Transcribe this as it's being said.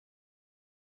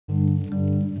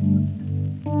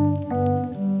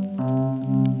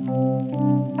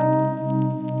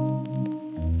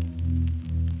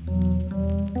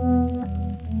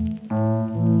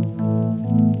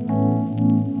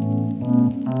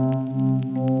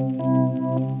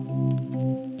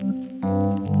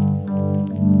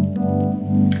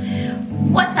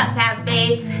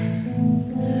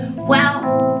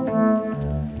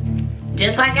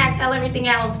tell everything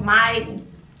else, my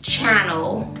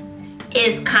channel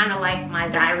is kind of like my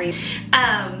diary.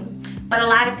 But a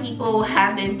lot of people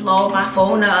have been blowing my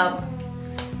phone up.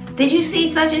 Did you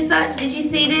see such and such? Did you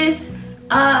see this?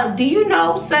 Do you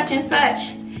know such and such?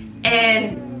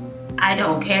 And I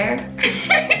don't care.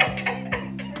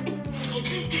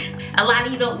 A lot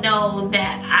of you don't know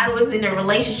that I was in a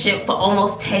relationship for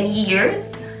almost 10 years.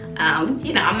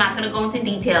 You know, I'm not gonna go into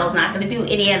details, not gonna do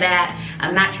any of that.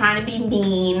 I'm not trying to be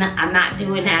mean, I'm not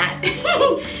doing that.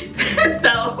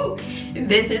 So,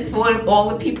 this is for all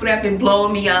the people that have been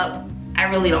blowing me up. I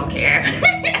really don't care.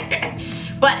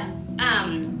 But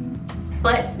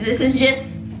this is just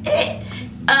it.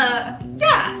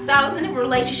 Yeah, so I was in a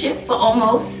relationship for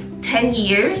almost 10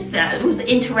 years. It was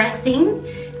interesting.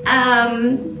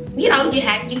 You know, you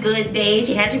had your good days,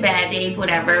 you had your bad days,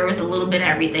 whatever. It was a little bit of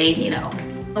everything, you know.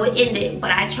 So it ended,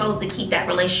 but I chose to keep that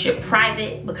relationship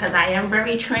private because I am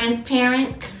very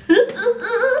transparent.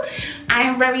 I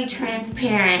am very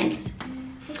transparent.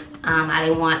 I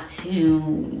didn't want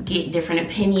to get different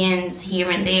opinions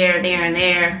here and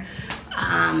there,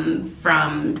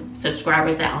 from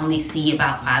subscribers that only see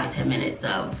about 5 to 10 minutes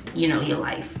of, you know, your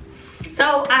life.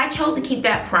 So I chose to keep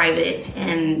that private,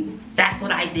 and that's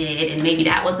what I did, and maybe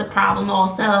that was a problem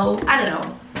also. I don't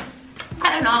know.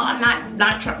 I'm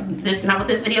not this is not what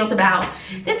this video is about.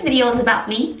 This video is about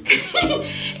me.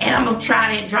 And I'm gonna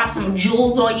try to drop some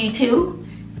jewels on you too.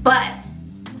 But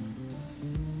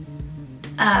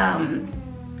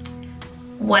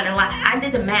I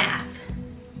did the math.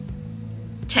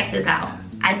 Check this out.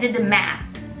 I did the math.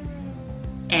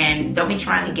 And don't be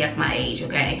trying to guess my age,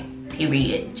 okay?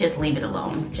 Period. Just leave it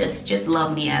alone. Just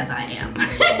love me as I am.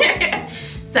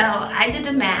 So I did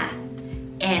the math,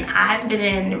 and I've been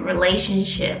in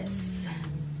relationships,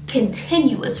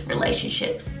 continuous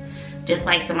relationships. Just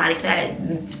like somebody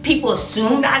said, people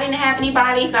assumed I didn't have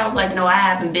anybody, so I was like, no, I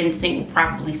haven't been single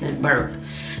probably since birth.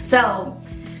 So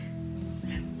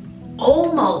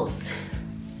almost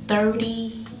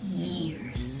 30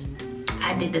 years.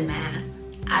 I did the math.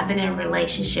 I've been in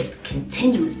relationships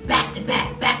continuous, back to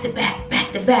back, back to back,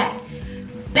 back to back,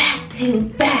 back to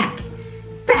back,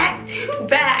 back to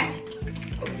back,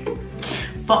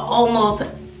 for almost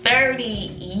 30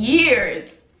 years.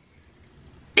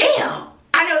 Damn,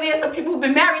 I know there's some people who've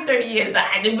been married 30 years.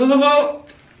 I did more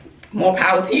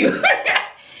power to you.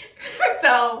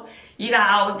 So, you know,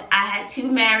 I had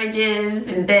 2 marriages,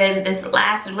 and then this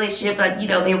last relationship, like, you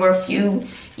know, there were a few,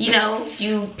 you know,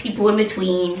 few people in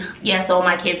between. Yes, all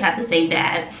my kids have the same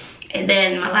dad. And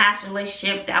then my last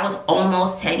relationship, that was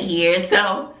almost 10 years.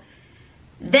 So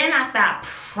then after I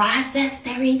processed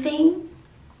everything,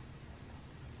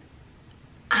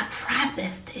 I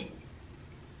processed it.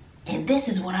 And this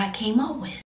is what I came up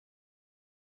with.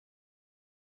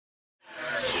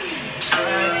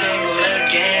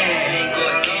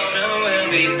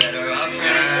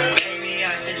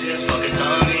 Just focus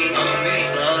on me,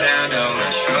 slow down, don't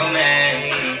rush romance.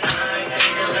 I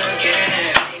take a look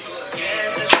at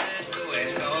yes, that's the way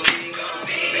it's gonna be.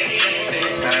 Baby, just spend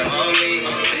time on me.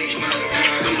 I'ma take my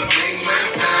time, I'ma take my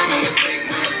time, I'ma take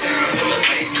my time, I'ma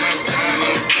take my time,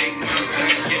 I'ma take my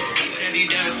time. Yeah. What have you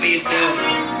done for yourself?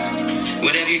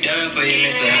 What have you done for your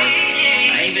mental health?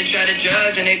 I even tried the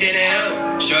drugs and they didn't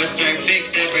help. Short-term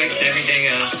fix that breaks everything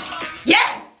else.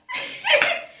 Yes!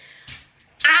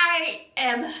 I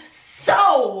am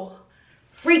so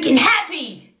freaking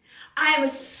happy. I am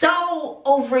so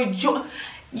overjoyed.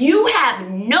 You have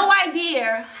no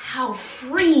idea how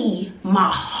free my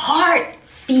heart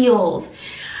feels.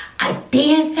 I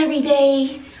dance every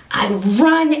day. I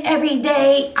run every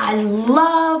day. I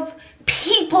love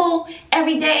people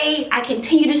every day. I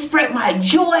continue to spread my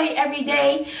joy every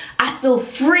day. I feel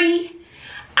free.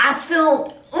 I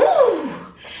feel, ooh,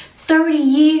 30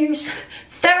 years.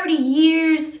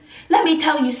 Let me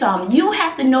tell you something. You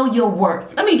have to know your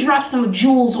worth. Let me drop some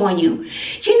jewels on you.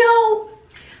 You know,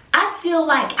 I feel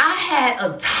like I had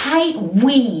a tight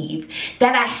weave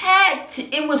that I had to,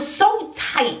 it was so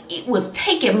tight, it was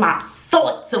taking my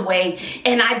thoughts away,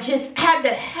 and I just had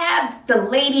to have the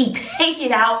lady take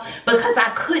it out because I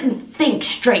couldn't think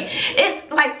straight.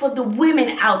 It's like for the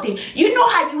women out there, you know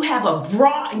how you have a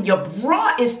bra and your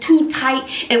bra is too tight,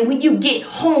 and when you get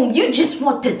home you just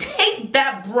want to take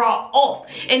that bra off,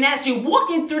 and as you're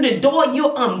walking through the door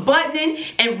you're unbuttoning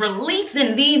and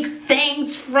releasing these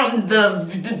things from the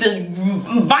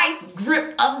vice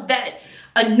grip of that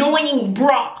annoying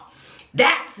bra.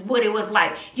 That's what it was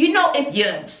like. You know,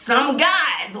 if some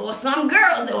guys guys or some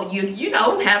girls, or you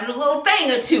know, having a little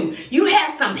thing or two. You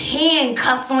have some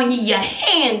handcuffs on you. Your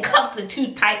handcuffs are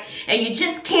too tight and you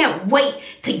just can't wait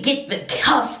to get the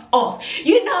cuffs off.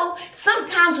 You know,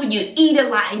 sometimes when you eat a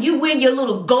lot and you wear your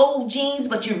little gold jeans,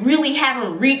 but you really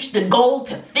haven't reached the goal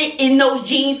to fit in those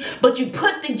jeans, but you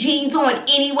put the jeans on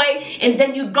anyway, and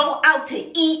then you go out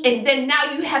to eat, and then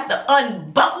now you have to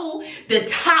unbuckle the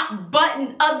top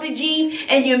button of the jeans,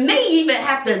 and you may even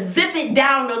have to zip it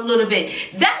down a little bit.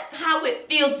 That's how it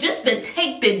feels just to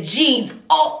take the jeans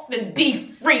off and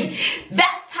be free.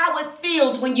 That's how it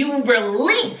feels when you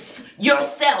release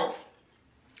yourself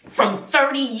from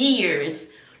 30 years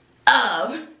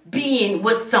of being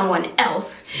with someone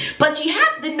else. But you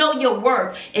have to know your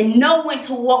worth and know when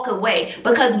to walk away,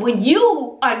 because when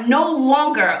you are no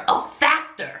longer a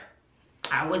factor,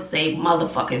 I would say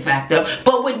motherfucking factor,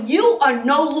 but when you are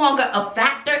no longer a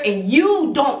factor and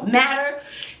you don't matter,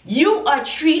 you are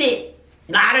treated,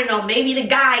 I don't know, maybe the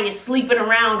guy is sleeping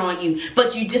around on you,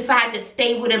 but you decide to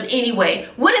stay with him anyway.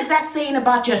 What is that saying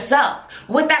about yourself?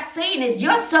 What that's saying is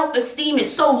your self-esteem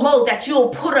is so low that you'll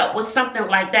put up with something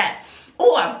like that.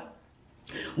 Or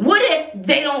what if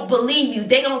they don't believe you,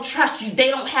 they don't trust you, they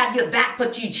don't have your back,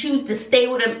 but you choose to stay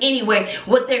with them anyway?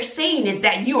 What they're saying is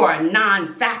that you are a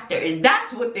non-factor.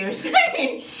 That's what they're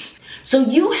saying. So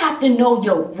you have to know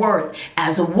your worth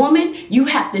as a woman. You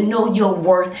have to know your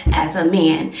worth as a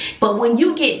man. But when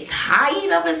you get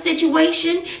tired of a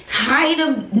situation, tired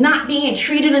of not being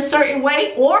treated a certain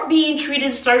way or being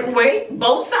treated a certain way,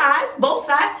 both sides,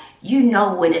 you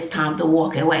know when it's time to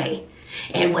walk away.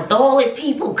 And with all these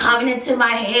people coming into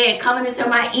my head, coming into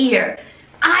my ear,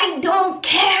 I don't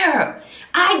care.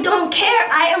 I don't care.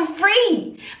 I am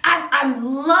free. I'm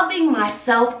loving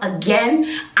myself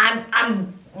again.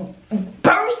 I'm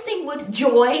bursting with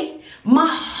joy.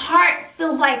 My heart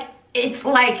feels like it's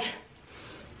like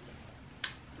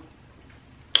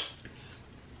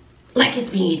it's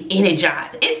being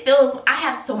energized. It feels, I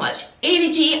have so much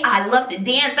energy. I love to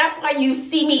dance. That's why you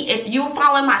see me, if you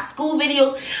follow my school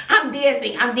videos, I'm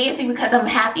dancing. I'm dancing because I'm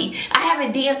happy. I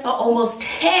haven't danced for almost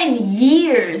 10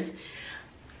 years.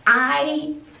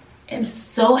 I am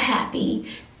so happy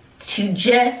to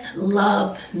just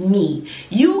love me.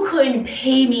 You couldn't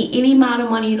pay me any amount of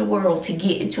money in the world to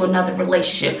get into another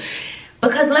relationship,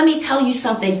 because let me tell you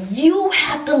something, you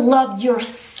have to love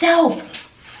yourself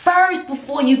first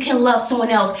before you can love someone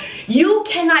else. You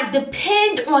cannot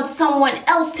depend on someone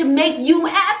else to make you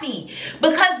happy,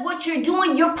 because what you're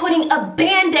doing, you're putting a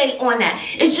band-aid on that.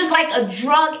 It's just like a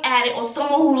drug addict or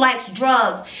someone who likes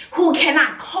drugs, who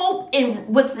cannot cope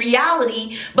with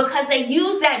reality because they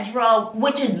use that drug,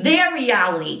 which is their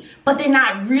reality, but they're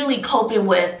not really coping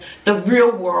with the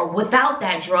real world without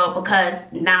that drug, because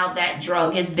now that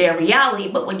drug is their reality.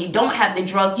 But when you don't have the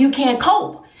drug, you can't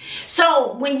cope.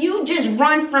 So when you just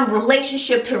run from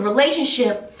relationship to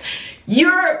relationship,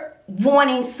 you're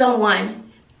wanting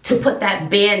someone to put that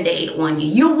band-aid on you.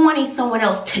 You're wanting someone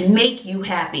else to make you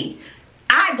happy.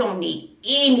 I don't need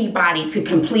anybody to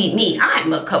complete me.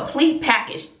 I'm a complete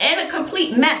package and a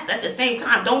complete mess at the same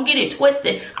time. Don't get it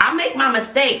twisted. I make my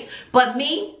mistakes, but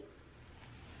me,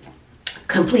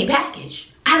 complete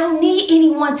package. I don't need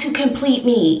anyone to complete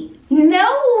me.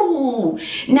 No.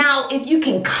 Now, if you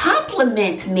can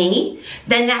compliment me,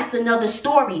 then that's another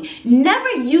story. Never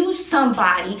use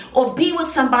somebody or be with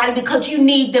somebody because you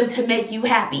need them to make you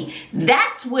happy.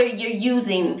 That's where you're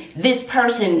using this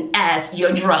person as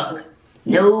your drug.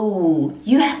 No,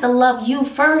 you have to love you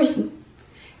first.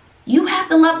 You have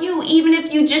to love you, even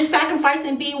if you just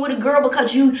sacrificing being with a girl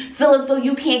because you feel as though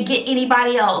you can't get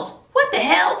anybody else. What the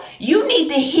hell? You need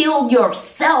to heal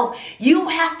yourself. You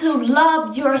have to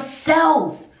love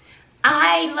yourself.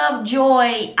 I love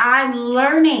joy. I'm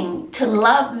learning to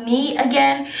love me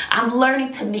again. I'm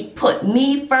learning to put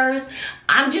me first.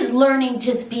 I'm just learning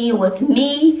just being with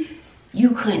me. You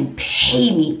couldn't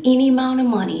pay me any amount of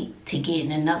money to get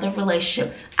in another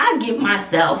relationship. I give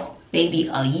myself maybe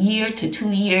a year to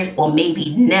 2 years, or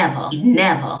maybe never.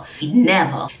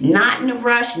 Not in a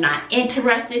rush, not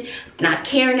interested, not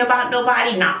caring about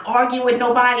nobody, not arguing with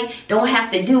nobody, don't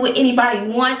have to do what anybody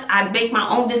wants. I make my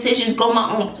own decisions, go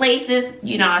my own places.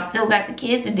 You know, I still got the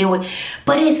kids to deal with,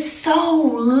 but it's so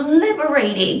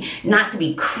liberating not to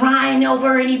be crying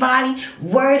over anybody,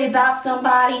 worried about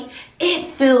somebody. It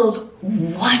feels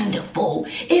wonderful.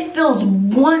 It feels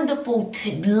wonderful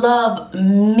to love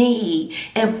me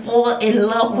and fall in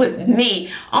love with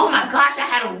me. Oh my gosh, I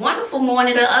had a wonderful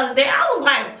morning the other day. I was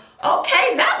like,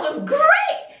 okay, that was great.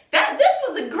 This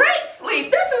was a great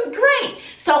sleep. This is great.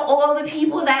 So all the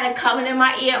people that are coming in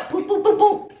my ear, boop, boop, boop,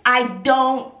 boop, I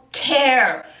don't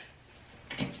care.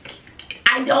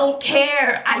 I don't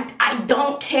care. I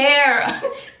don't care.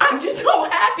 I'm just so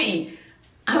happy.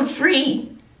 I'm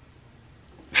free.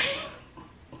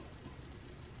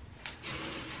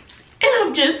 And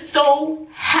I'm just so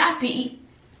happy.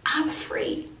 I'm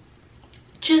free.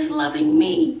 Just loving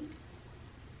me.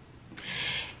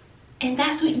 And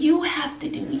that's what you have to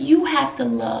do. You have to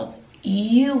love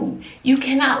you. You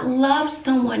cannot love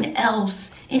someone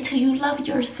else until you love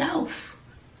yourself.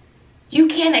 You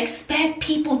can't expect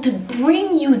people to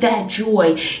bring you that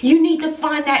joy. You need to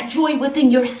find that joy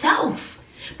within yourself.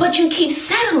 But you keep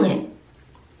settling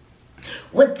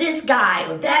with this guy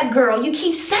or that girl. You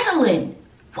keep settling.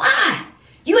 Why?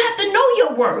 You have to know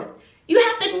your worth. You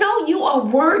have to know you are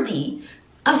worthy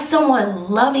of someone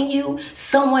loving you,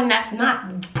 someone that's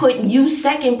not putting you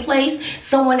second place,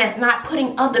 someone that's not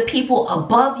putting other people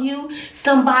above you,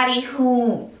 somebody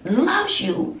who loves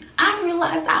you. I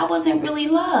realized I wasn't really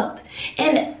loved.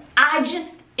 And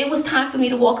it was time for me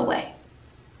to walk away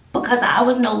because I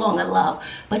was no longer loved.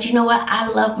 But you know what? I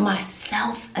love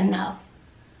myself enough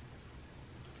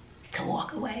to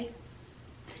walk away.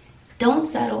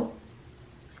 Don't settle.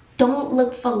 Don't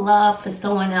look for love for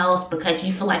someone else because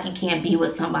you feel like you can't be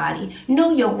with somebody.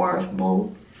 Know your worth,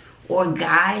 boo. Or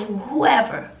guy,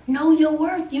 whoever. Know your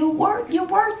worth. You're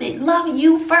worth it. Love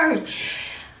you first.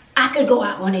 I could go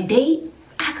out on a date.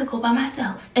 I could go by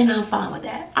myself. And I'm fine with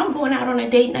that. I'm going out on a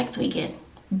date next weekend.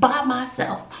 By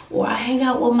myself. Or I hang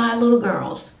out with my little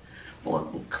girls. Or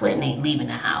Clinton ain't leaving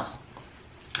the house.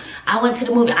 I went to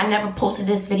the movie. I never posted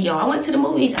this video. I went to the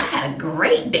movies. I had a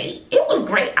great date. It was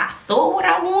great. I saw what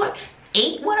I want,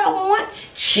 ate what I want,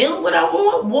 chilled what I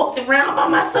want, walked around by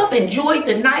myself, enjoyed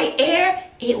the night air.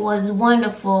 It was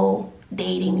wonderful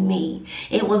dating me.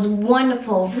 It was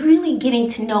wonderful really getting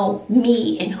to know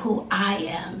me and who I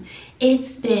am.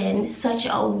 It's been such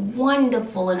a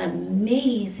wonderful and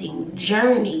amazing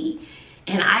journey.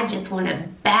 And I just want to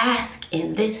bask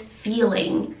in this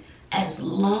feeling as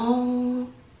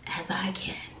long as I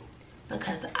can,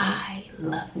 because I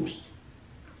love me.